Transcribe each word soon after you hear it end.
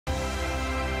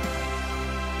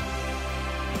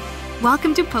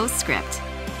Welcome to Postscript.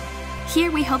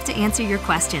 Here we hope to answer your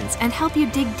questions and help you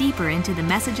dig deeper into the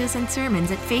messages and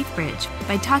sermons at Faithbridge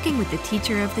by talking with the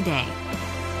teacher of the day.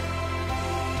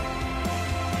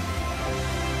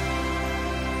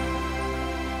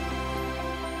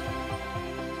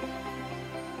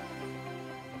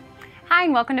 Hi,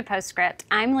 and welcome to Postscript.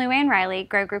 I'm Luann Riley,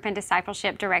 Grow Group and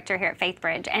Discipleship Director here at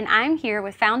Faithbridge, and I'm here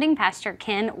with founding pastor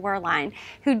Ken Werlein,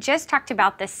 who just talked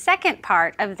about the second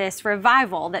part of this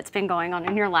revival that's been going on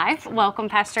in your life. Welcome,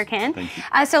 Pastor Ken. Thank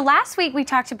you. So last week we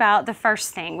talked about the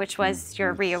first thing, which was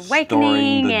your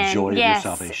reawakening and joy of your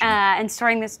salvation. And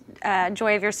storing this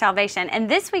joy of your salvation.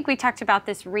 And this week we talked about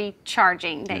this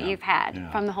recharging that you've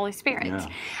had from the Holy Spirit.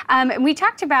 We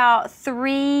talked about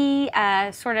three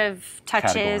sort of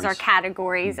touches or categories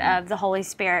of the Holy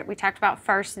Spirit. We talked about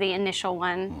first the initial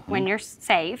one when you're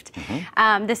saved,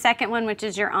 the second one, which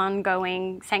is your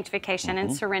ongoing sanctification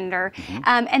and surrender,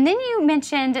 and then you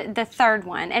mentioned the third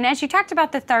one. And as you talked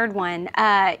about the third one,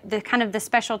 the kind of the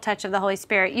special touch of the Holy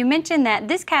Spirit, you mentioned that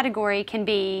this category can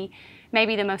be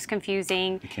maybe the most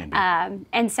confusing. It can be.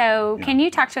 And so can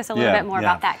you talk to us a little bit more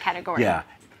about that category? Yeah.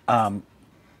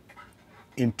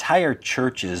 Entire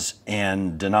churches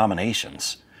and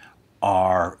denominations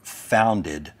are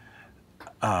founded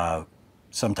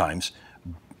sometimes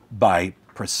by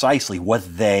precisely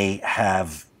what they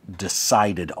have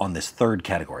decided on this third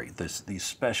category, these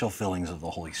special fillings of the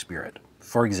Holy Spirit.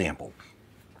 For example,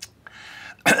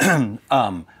 a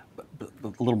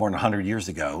little more than 100 years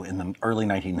ago, in the early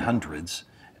 1900s,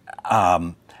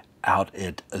 out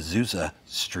at Azusa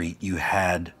Street, you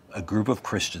had a group of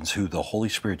Christians who the Holy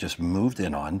Spirit just moved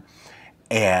in on,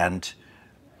 and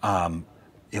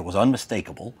it was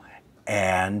unmistakable,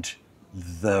 and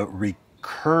the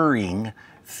recurring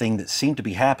thing that seemed to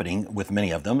be happening with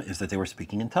many of them is that they were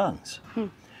speaking in tongues.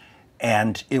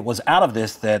 And it was out of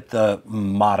this that the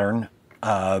modern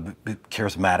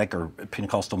charismatic or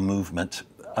Pentecostal movement,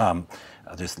 I'll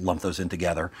just lump those in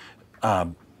together,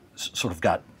 sort of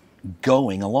got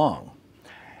going along.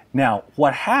 Now,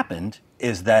 what happened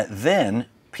is that then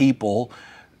people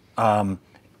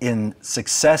in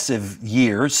successive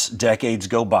years, decades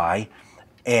go by,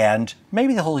 and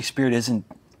maybe the Holy Spirit isn't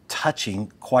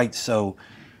touching quite so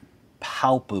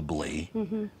palpably,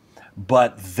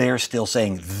 but they're still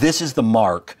saying, this is the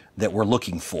mark that we're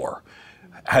looking for.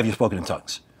 Have you spoken in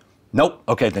tongues? Nope.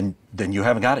 Okay, then you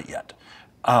haven't got it yet.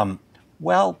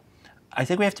 Well, I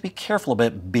think we have to be careful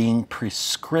about being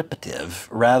prescriptive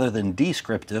rather than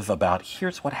descriptive about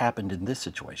here's what happened in this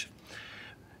situation.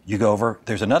 You go over,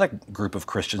 there's another group of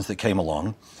Christians that came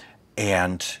along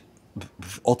and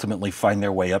ultimately find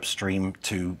their way upstream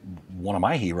to one of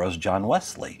my heroes, John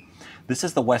Wesley. This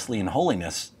is the Wesleyan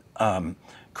holiness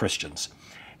Christians.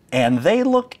 And they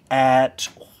look at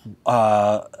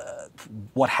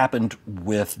what happened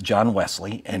with John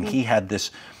Wesley, and he had this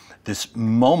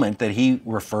moment that he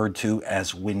referred to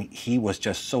as when he was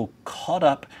just so caught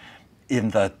up in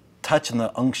the touch and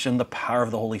the unction, the power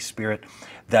of the Holy Spirit,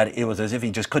 that it was as if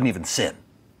he just couldn't even sin.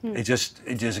 It just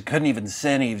couldn't even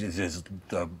sin.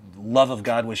 The love of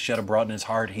God was shed abroad in his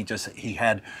heart. He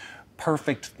had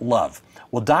perfect love.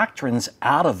 Well, doctrines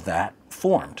out of that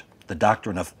formed. The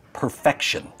doctrine of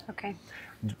perfection. Okay.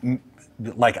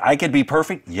 Like, I could be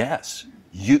perfect? Yes.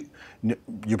 You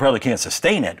probably can't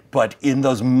sustain it, but in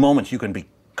those moments you can be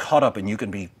caught up and you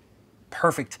can be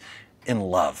perfect in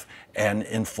love and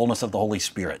in fullness of the Holy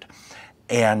Spirit.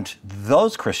 And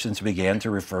those Christians began to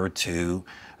refer to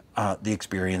the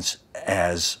experience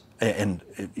as, and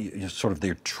sort of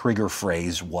their trigger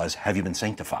phrase was, have you been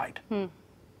sanctified?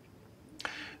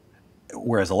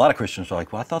 Whereas a lot of Christians are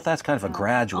like, well, I thought that's kind of a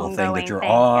gradual thing, that you're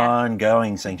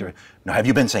ongoing sanctified. No, have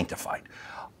you been sanctified?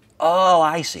 Oh,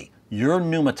 I see. Your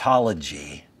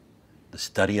pneumatology, the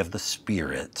study of the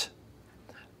Spirit,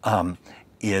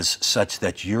 is such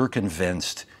that you're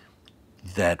convinced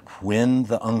that when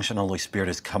the unction of the Holy Spirit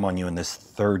has come on you in this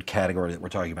third category that we're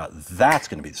talking about, that's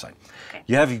going to be the sign. Okay.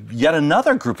 You have yet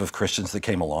another group of Christians that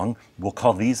came along. We'll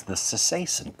call these the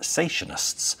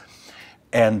cessationists.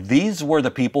 And these were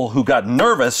the people who got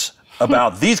nervous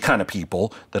about these kind of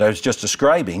people that I was just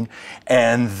describing,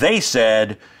 and they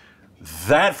said,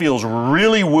 that feels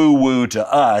really woo-woo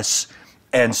to us,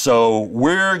 and so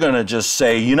we're going to just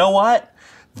say, you know what?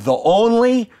 The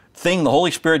only thing the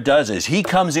Holy Spirit does is he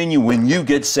comes in you when you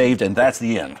get saved, and that's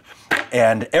the end.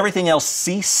 And everything else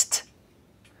ceased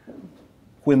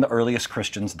when the earliest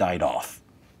Christians died off.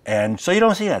 And so you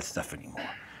don't see that stuff anymore.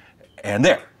 And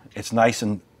there, it's nice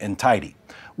and tidy.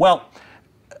 Well,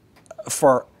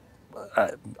 for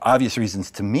obvious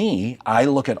reasons to me, I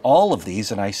look at all of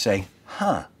these and I say,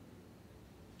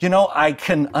 You know, I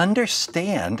can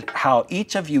understand how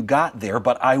each of you got there,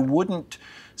 but I wouldn't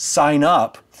sign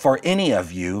up for any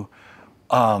of you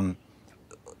 100%.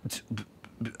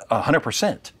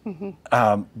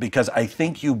 Because I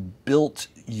think you built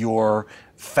your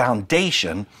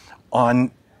foundation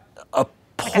on a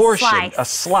portion, like a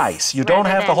slice. You don't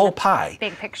have the whole pie.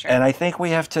 Big picture. And I think we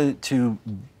have to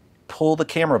pull the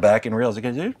camera back and realize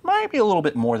there might be a little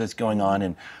bit more that's going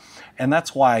on. And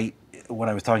that's why when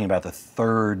I was talking about this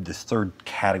third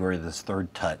category, this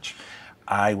third touch,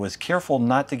 I was careful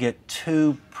not to get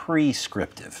too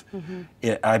prescriptive.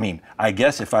 I mean, I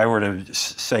guess if I were to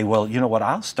say, well, you know what,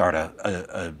 I'll start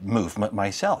a movement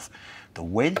myself. The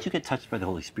way that you get touched by the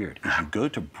Holy Spirit is you go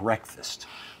to breakfast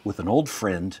with an old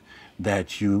friend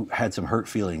that you had some hurt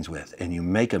feelings with, and you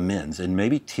make amends, and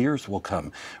maybe tears will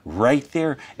come. Right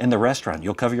there in the restaurant,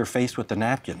 you'll cover your face with the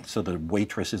napkin so the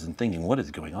waitress isn't thinking, what is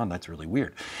going on? That's really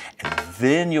weird. And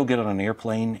then you'll get on an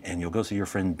airplane and you'll go see your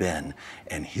friend Ben,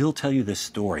 and he'll tell you this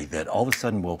story that all of a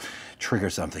sudden will trigger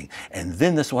something. And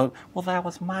then this one, well, that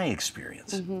was my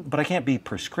experience. But I can't be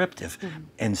prescriptive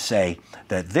and say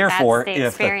that therefore, that's the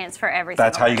experience for every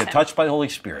that's how single you get touched by the Holy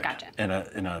Spirit. Gotcha.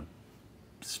 in a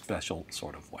special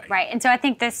sort of way. Right, and so I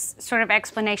think this sort of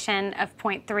explanation of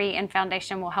point 3 in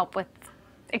foundation will help with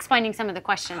explaining some of the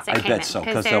questions that came in. I bet so,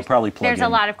 because they'll probably plug in. There's a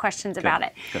lot of questions about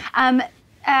it. Good.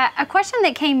 A question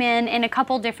that came in a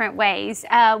couple different ways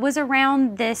was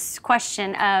around this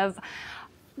question of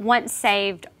once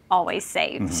saved, always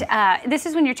saved. This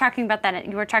is when you're talking about that.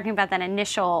 You were talking about that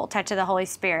initial touch of the Holy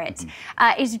Spirit.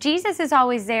 Is Jesus is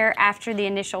always there after the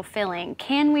initial filling?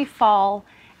 Can we fall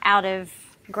out of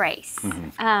grace?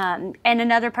 And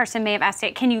another person may have asked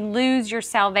it, can you lose your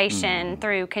salvation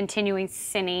through continuing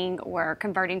sinning or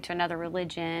converting to another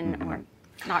religion or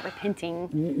not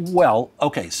repenting? Well,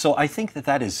 okay, so I think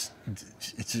that is,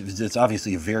 it's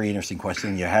obviously a very interesting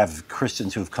question. You have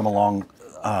Christians who have come along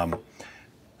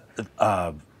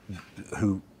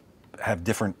who have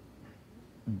different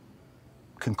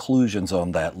conclusions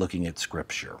on that looking at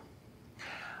Scripture.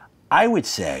 I would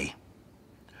say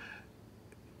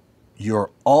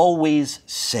you're always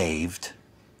saved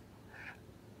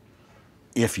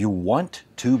if you want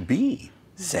to be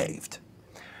saved.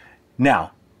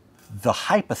 Now, the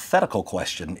hypothetical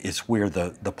question is where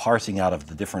the parsing out of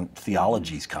the different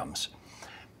theologies comes.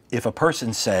 If a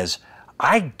person says,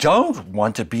 I don't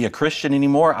want to be a Christian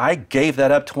anymore, I gave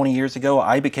that up 20 years ago,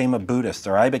 I became a Buddhist,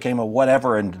 or I became a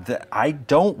whatever, and I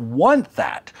don't want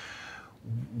that,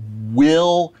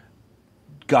 will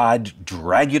God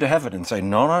drag you to heaven and say,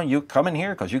 no, you come in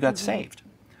here because you got saved?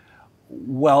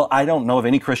 Well, I don't know of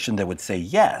any Christian that would say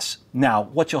yes. Now,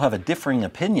 what you'll have a differing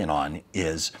opinion on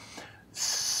is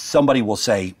somebody will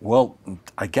say, well,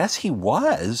 I guess he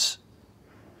was,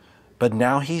 but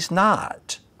now he's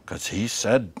not, because he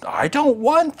said, I don't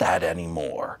want that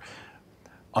anymore.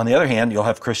 On the other hand, you'll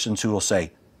have Christians who will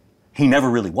say, he never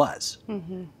really was.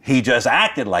 He just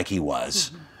acted like he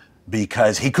was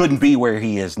because he couldn't be where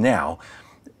he is now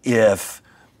if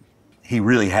he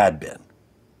really had been.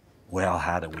 Well,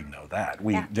 how do we know that?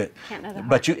 Can't know that.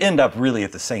 But you end up really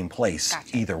at the same place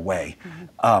either way.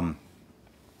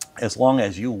 As long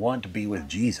as you want to be with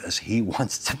Jesus, he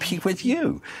wants to be with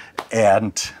you.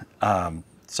 And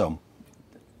so...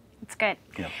 That's good.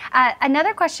 Yeah.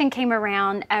 Another question came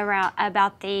around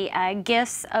about the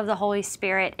gifts of the Holy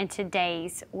Spirit in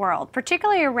today's world,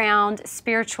 particularly around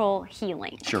spiritual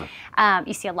healing. Sure.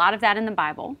 You see a lot of that in the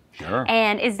Bible. Sure.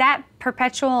 And is that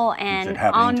perpetual and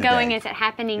ongoing? Today? Is it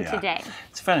happening today?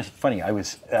 It's funny. I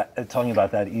was talking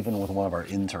about that even with one of our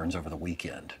interns over the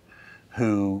weekend,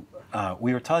 who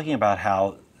we were talking about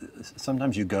how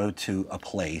sometimes you go to a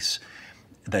place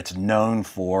that's known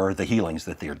for the healings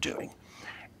that they're doing.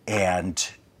 And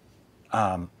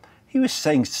he was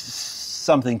saying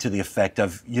something to the effect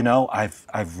of, you know,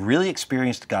 I've really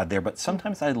experienced God there, but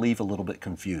sometimes I leave a little bit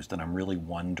confused and I'm really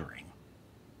wondering,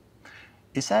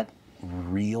 is that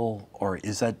real, or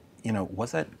is that,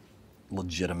 was that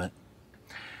legitimate?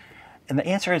 And the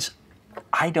answer is,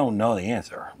 I don't know the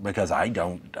answer, because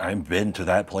I've been to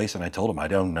that place and I told him I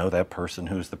don't know that person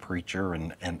who's the preacher,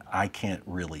 and I can't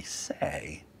really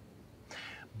say.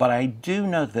 But I do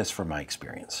know this from my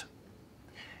experience.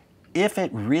 If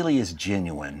it really is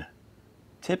genuine,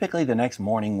 typically the next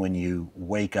morning when you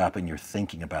wake up and you're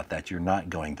thinking about that, you're not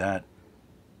going, that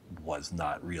was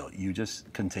not real. You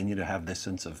just continue to have this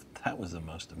sense of, that was the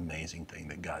most amazing thing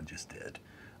that God just did.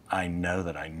 I know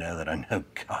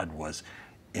God was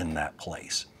in that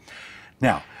place.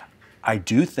 Now, I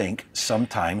do think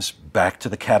sometimes, back to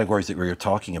the categories that we were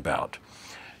talking about,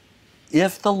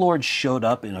 if the Lord showed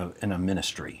up in a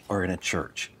ministry or in a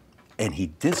church And he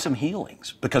did some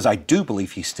healings, because I do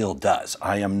believe he still does.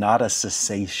 I am not a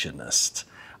cessationist.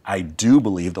 I do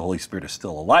believe the Holy Spirit is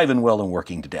still alive and well and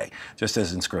working today, just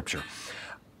as in Scripture.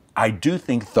 I do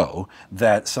think, though,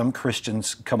 that some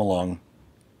Christians come along,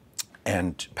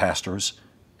 and pastors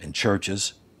and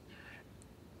churches,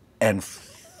 and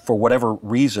for whatever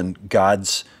reason,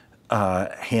 God's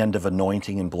hand of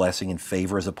anointing and blessing and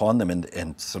favor is upon them,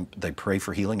 and they pray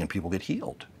for healing and people get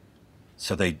healed.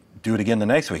 So they do it again the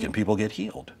next week and people get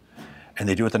healed. And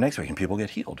they do it the next week and people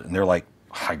get healed. And they're like,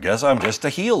 I guess I'm just a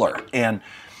healer.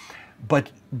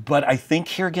 But I think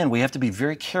here again, we have to be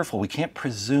very careful. We can't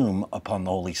presume upon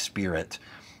the Holy Spirit.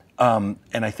 And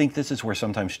I think this is where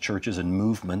sometimes churches and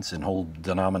movements and whole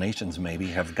denominations maybe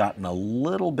have gotten a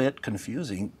little bit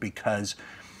confusing, because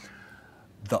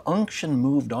the unction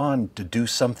moved on to do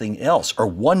something else, or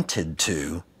wanted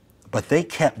to, but they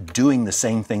kept doing the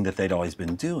same thing that they'd always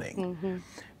been doing.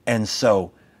 And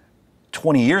so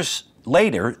 20 years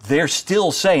later, they're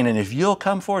still saying, and if you'll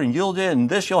come forward and you'll do it, and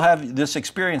this, you'll have this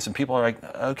experience. And people are like,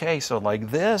 okay, so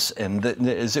like this, and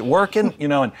is it working? You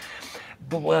know,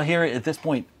 but well, here at this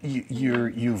point,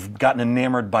 you've gotten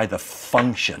enamored by the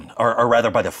function, or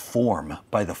rather by the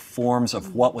forms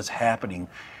of what was happening.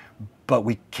 But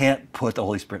we can't put the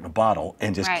Holy Spirit in a bottle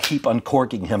and just keep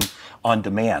uncorking him on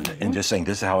demand and just saying,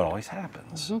 this is how it always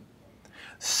happens.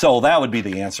 So that would be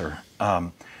the answer.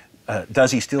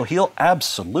 Does he still heal?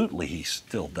 Absolutely, he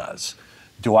still does.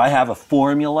 Do I have a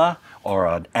formula or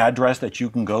an address that you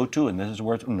can go to and this is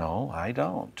where it's... No, I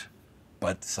don't.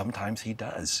 But sometimes he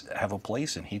does have a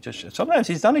place, and sometimes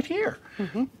he's done it here.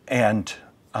 And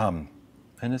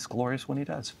it's glorious when he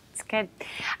does. It's good.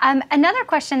 Another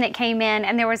question that came in,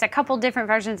 and there was a couple different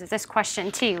versions of this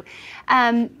question too.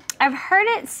 I've heard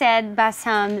it said by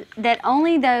some that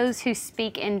only those who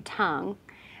speak in tongue,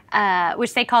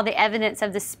 which they call the evidence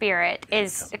of the Spirit,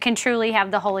 can truly have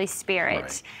the Holy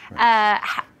Spirit.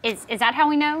 Is that how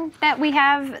we know that we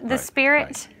have the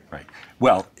Spirit? Right.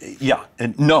 Well, yeah,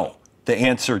 and no. The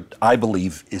answer, I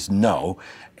believe, is no,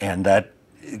 and that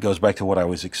goes back to what I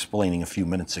was explaining a few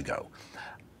minutes ago.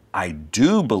 I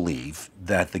do believe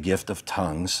that the gift of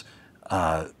tongues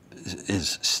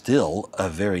is still a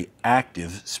very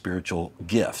active spiritual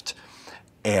gift,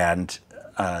 and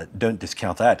don't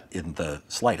discount that in the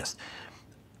slightest.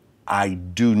 I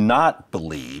do not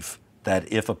believe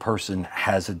that if a person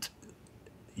hasn't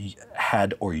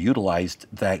had or utilized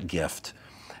that gift,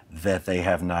 that they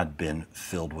have not been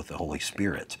filled with the Holy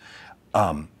Spirit.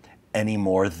 Any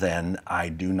more than I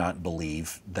do not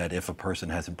believe that if a person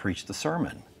hasn't preached the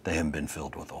sermon, they haven't been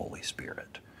filled with the Holy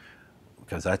Spirit.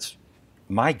 Because that's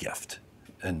my gift.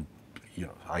 And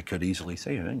I could easily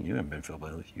say, you haven't been filled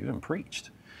with it, you haven't preached.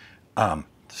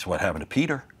 That's what happened to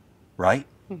Peter, right?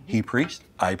 He preached,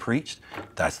 I preached.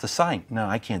 That's the sign. No,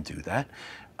 I can't do that.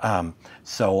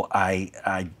 So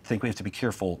I think we have to be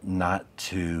careful not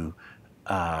to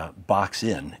box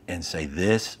in and say,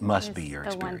 this must be your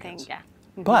experience. One thing, yeah.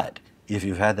 But if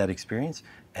you've had that experience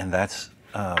and that's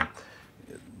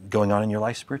going on in your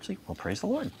life spiritually, well, praise the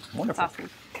Lord. Wonderful. That's awesome.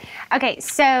 Okay,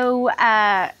 so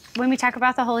when we talk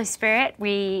about the Holy Spirit,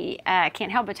 we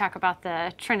can't help but talk about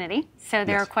the Trinity. So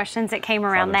there are questions that came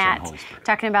around Father, Son,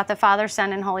 talking about the Father,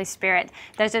 Son, and Holy Spirit.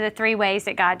 Those are the three ways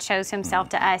that God shows himself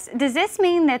to us. Does this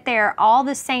mean that they're all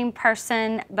the same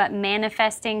person but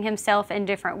manifesting himself in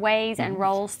different ways and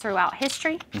roles throughout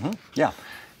history? Yeah,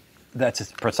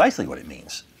 that's precisely what it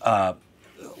means.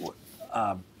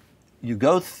 You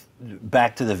go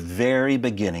back to the very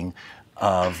beginning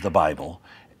of the Bible,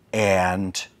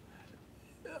 and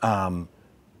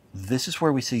this is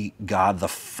where we see God the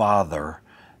Father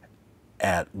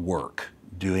at work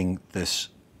doing this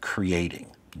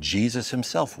creating. Jesus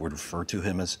himself would refer to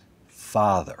him as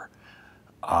Father,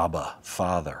 Abba,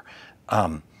 Father.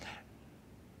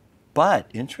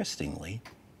 But interestingly,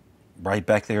 right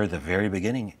back there at the very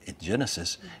beginning in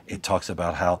Genesis, it talks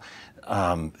about how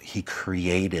he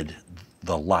created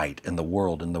the light and the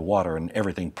world and the water and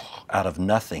everything out of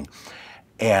nothing.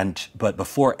 But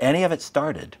before any of it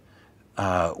started,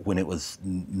 when it was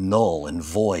null and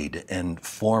void and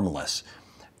formless,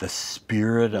 the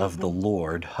Spirit of the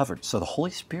Lord hovered. So the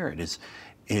Holy Spirit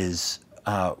is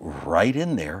right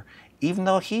in there, even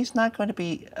though he's not going to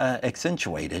be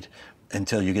accentuated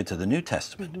until you get to the New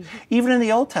Testament. Even in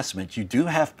the Old Testament, you do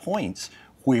have points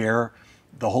where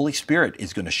the Holy Spirit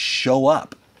is going to show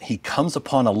up. He comes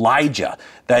upon Elijah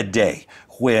that day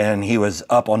when he was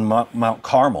up on Mount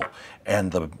Carmel,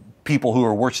 and the people who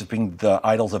were worshiping the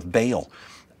idols of Baal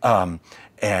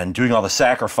and doing all the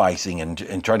sacrificing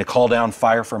and trying to call down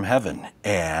fire from heaven.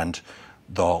 And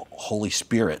the Holy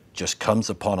Spirit just comes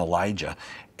upon Elijah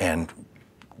and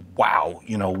wow,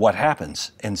 what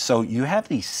happens? And so you have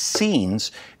these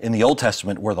scenes in the Old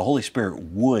Testament where the Holy Spirit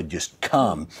would just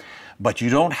come, but you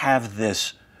don't have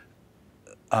this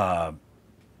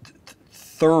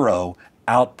thorough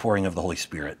outpouring of the Holy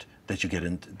Spirit that you get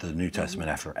in the New Testament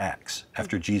after Acts.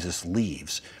 After Jesus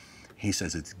leaves, he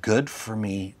says, it's good for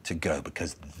me to go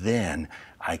because then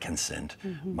I can send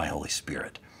my Holy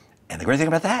Spirit. And the great thing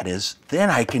about that is then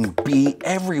I can be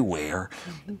everywhere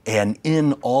and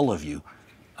in all of you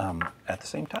at the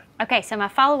same time. Okay, so my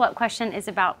follow-up question is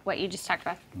about what you just talked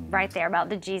about right there, about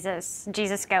the Jesus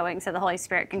going so the Holy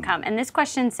Spirit can come. And this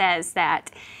question says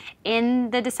that in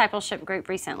the discipleship group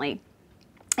recently,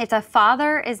 if the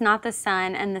Father is not the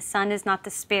Son, and the Son is not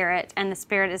the Spirit, and the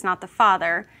Spirit is not the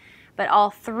Father, but all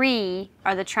three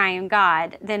are the triune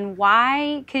God, then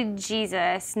why could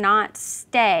Jesus not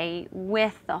stay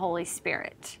with the Holy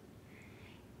Spirit?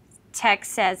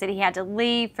 Text says that he had to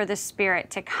leave for the Spirit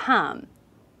to come.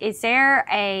 Is there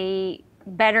a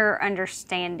better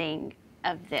understanding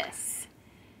of this?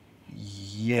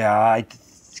 Yeah, I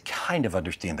kind of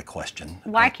understand the question.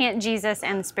 Why can't Jesus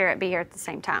and the Spirit be here at the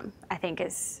same time? I think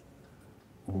is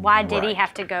why did he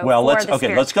have to go? Well,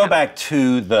 Spirit let's go back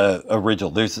to the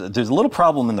original. There's a little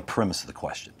problem in the premise of the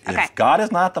question. Okay. If God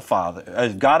is not the Father,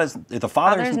 if the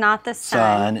Father is not the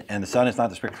Son, and the Son is not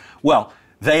the Spirit, well,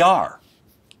 they are.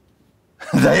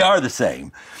 They are the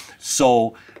same.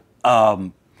 So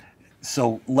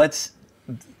let's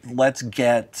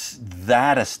get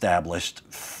that established.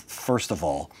 First of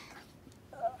all,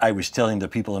 I was telling the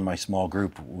people in my small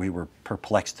group we were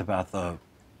perplexed about the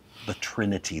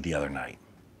Trinity the other night.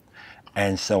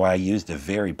 And so I used a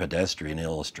very pedestrian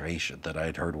illustration that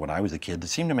I'd heard when I was a kid that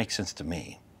seemed to make sense to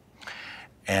me.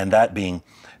 And that being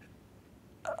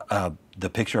the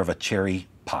picture of a cherry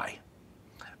pie.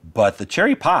 But the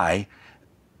cherry pie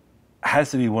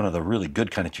has to be one of the really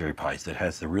good kind of cherry pies that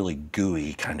has the really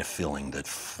gooey kind of filling that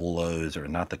flows, or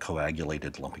not the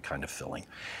coagulated lumpy kind of filling.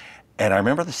 And I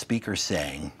remember the speaker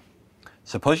saying,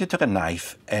 suppose you took a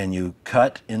knife and you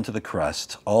cut into the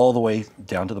crust all the way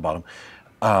down to the bottom,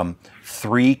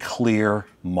 3 clear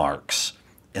marks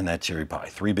in that cherry pie,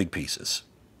 3 big pieces.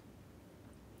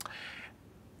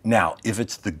 Now, if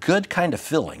it's the good kind of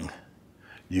filling,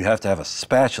 you have to have a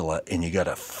spatula and you got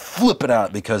to flip it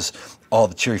out because all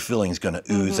the cherry filling is going to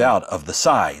ooze out of the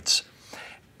sides.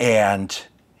 And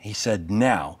he said,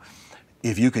 now,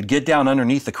 if you could get down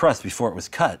underneath the crust before it was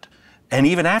cut, and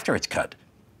even after it's cut,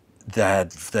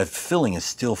 that filling is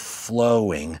still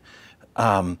flowing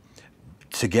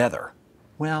together.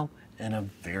 Well, in a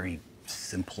very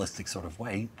simplistic sort of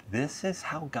way, this is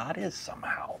how God is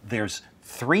somehow. There's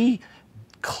 3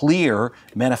 clear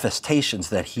manifestations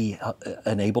that he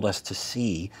enabled us to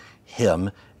see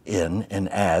him in and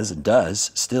as and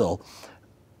does still,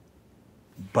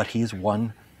 but he's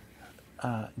one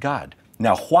God.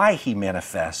 Now, why he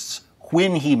manifests,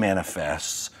 when he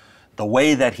manifests, the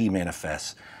way that he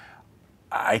manifests,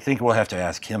 I think we'll have to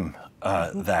ask him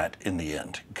that in the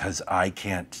end, because I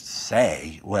can't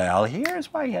say, well,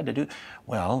 here's why he had to do it.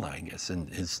 Well, I guess in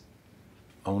his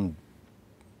own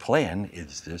plan,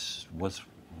 this was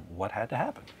what had to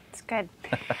happen. That's good.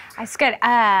 That's good.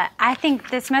 I think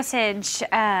this message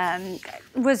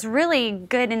was really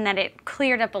good in that it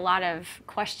cleared up a lot of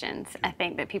questions, I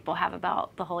think, that people have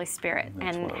about the Holy Spirit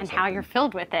and how you're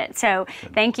filled with it. So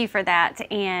thank you for that,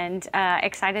 and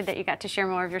excited that you got to share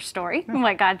more of your story and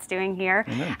what God's doing here,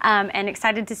 and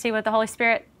excited to see what the Holy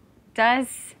Spirit does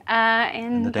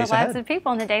in the lives of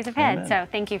people in the days ahead. Amen. So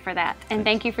thank you for that. And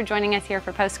thank you for joining us here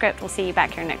for Postscript. We'll see you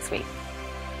back here next week.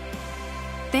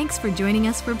 Thanks for joining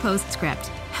us for Postscript.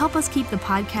 Help us keep the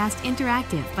podcast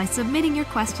interactive by submitting your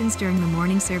questions during the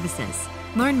morning services.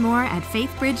 Learn more at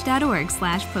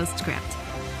faithbridge.org/postscript.